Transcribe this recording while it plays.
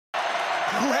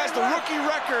who has the rookie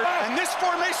record. And this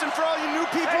formation, for all you new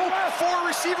people, 4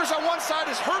 receivers on one side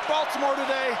has hurt Baltimore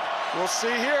today. We'll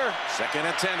see here. 2nd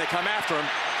and 10, they come after him.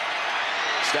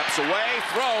 Steps away,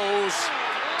 throws.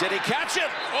 Did he catch it?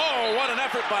 Oh, what an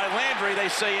effort by Landry. They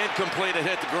say incomplete, it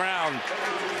hit the ground.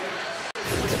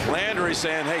 Landry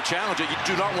saying, hey, challenge it. You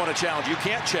do not want to challenge. You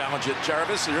can't challenge it,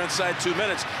 Jarvis. You're inside 2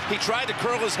 minutes. He tried to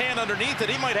curl his hand underneath it.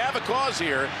 He might have a cause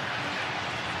here.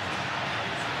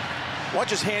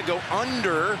 Watch his hand go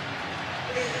under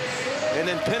and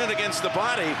then pin it against the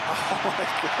body. Oh, my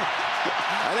God.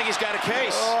 I think he's got a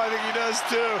case. Oh, I think he does,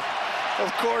 too.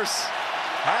 Of course.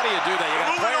 How do you do that? You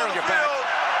got a player on your back.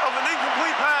 Of an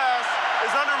incomplete pass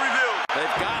is under review.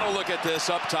 They've got to look at this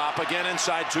up top again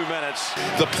inside 2 minutes.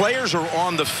 The players are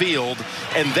on the field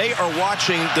and they are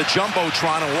watching the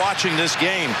Jumbotron and watching this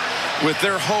game with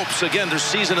their hopes. Again, their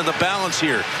season in the balance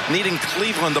here, needing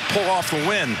Cleveland to pull off the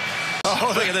win.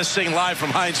 Oh, look at this thing live from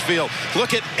Heinz Field.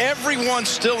 Look at everyone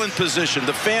still in position.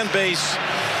 The fan base.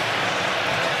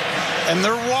 And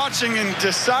they're watching and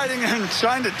deciding and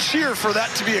trying to cheer for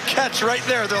that to be a catch right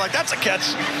there. They're like, that's a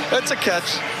catch. That's a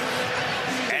catch.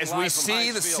 As we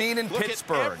see the scene in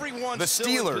Pittsburgh, the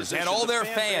Steelers and all their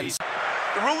fans.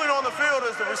 The ruling on the field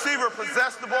is the receiver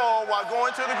possessed the ball while going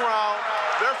to the ground.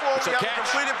 Therefore, we have a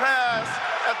completed pass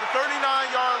at the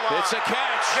 39-yard line. It's a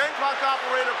catch. Game clock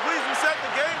operator, please reset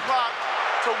the game clock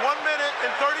to 1 minute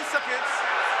and 30 seconds.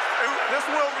 This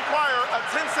will require a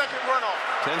 10-second runoff.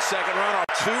 10-second runoff.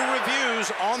 2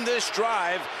 reviews on this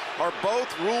drive are both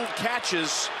ruled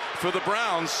catches for the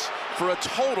Browns for a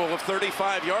total of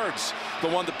 35 yards. The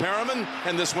one to Perriman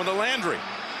and this one to Landry.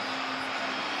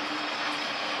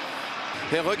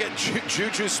 Hey, look at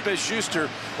Juju Smith-Schuster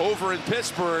over in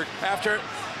Pittsburgh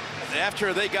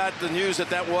after they got the news that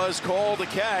that was called a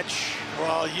catch.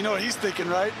 Well, you know what he's thinking,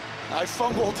 right? I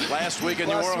fumbled last week in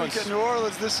New Orleans. Last week in New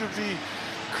Orleans. This would be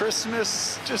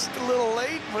Christmas just a little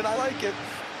late, but I like it.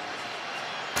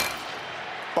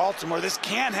 Baltimore, this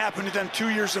can happen to them 2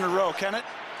 years in a row, can it?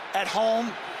 At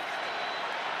home,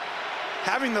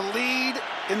 having the lead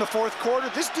in the 4th quarter.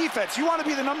 This defense, you want to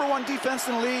be the #1 defense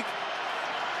in the league?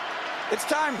 It's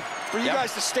time for you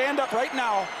guys to stand up right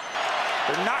now.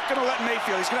 They're not going to let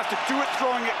Mayfield. He's going to have to do it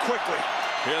throwing it quickly.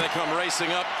 Here they come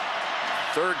racing up.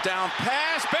 3rd down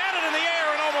pass, batted in the air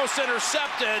and almost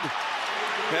intercepted.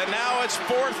 And now it's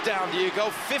 4th down. Do you go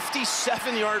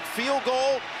 57-yard field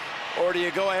goal, or do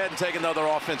you go ahead and take another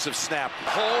offensive snap?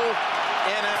 The whole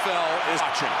NFL is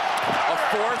watching. A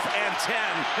 4th and 10,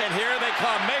 and here they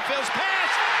come. Mayfield's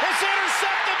pass is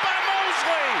intercepted by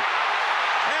Mosley,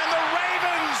 and the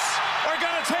Ravens are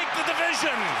going to take the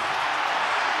division.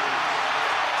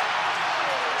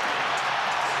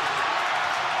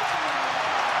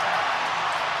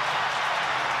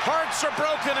 Hearts are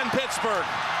broken in Pittsburgh.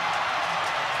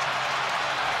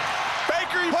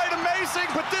 Baker played amazing,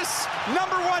 but this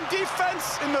 #1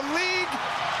 defense in the league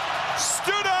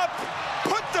stood up,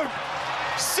 put the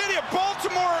city of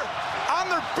Baltimore on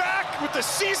their back with the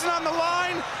season on the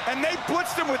line, and they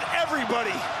blitzed them with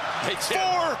everybody.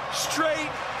 4 straight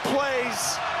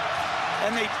plays,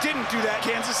 and they didn't do that,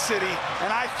 Kansas City.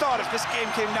 And I thought if this game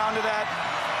came down to that,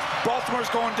 Baltimore's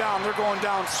going down, they're going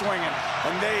down swinging.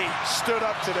 And they stood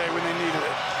up today when they needed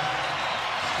it.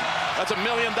 That's $1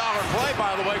 million play,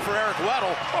 by the way, for Eric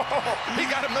Weddle. He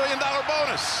got $1 million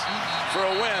bonus for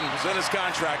a win. It was in his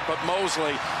contract. But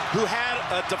Mosley, who had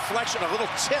a deflection, a little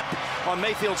tip on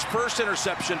Mayfield's first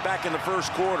interception back in the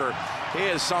 1st quarter. He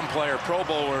is some player, Pro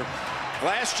Bowler.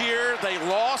 Last year, they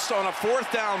lost on a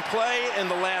 4th down play in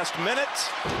the last minute.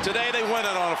 Today, they win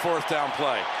it on a 4th down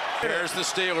play. There's the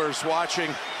Steelers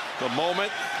watching the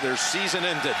moment their season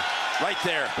ended. Right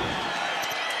there.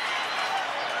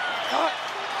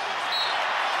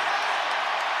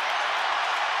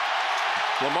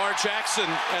 Lamar Jackson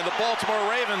and the Baltimore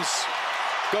Ravens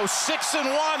go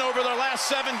 6-1 over their last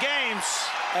 7 games.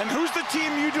 And who's the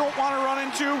team you don't want to run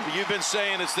into? You've been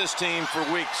saying it's this team for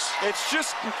weeks. It's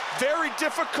just very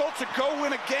difficult to go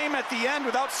win a game at the end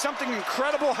without something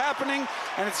incredible happening,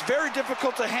 and it's very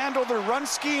difficult to handle their run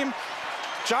scheme.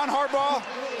 John Harbaugh,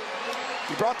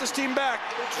 he brought this team back,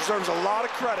 deserves a lot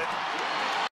of credit.